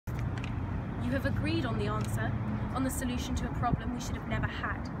You have agreed on the answer, on the solution to a problem we should have never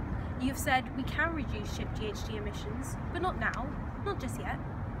had. You have said we can reduce ship GHG emissions, but not now, not just yet.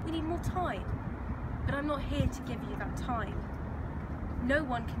 We need more time. But I'm not here to give you that time. No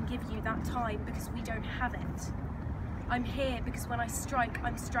one can give you that time because we don't have it. I'm here because when I strike,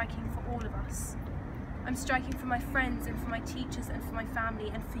 I'm striking for all of us. I'm striking for my friends and for my teachers and for my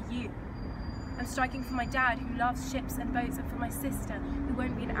family and for you. I'm striking for my dad who loves ships and boats and for my sister who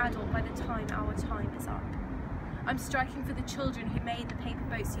won't be an adult by the time our time is up. I'm striking for the children who made the paper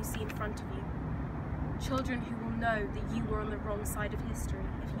boats you see in front of you. Children who will know that you were on the wrong side of history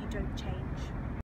if you don't change.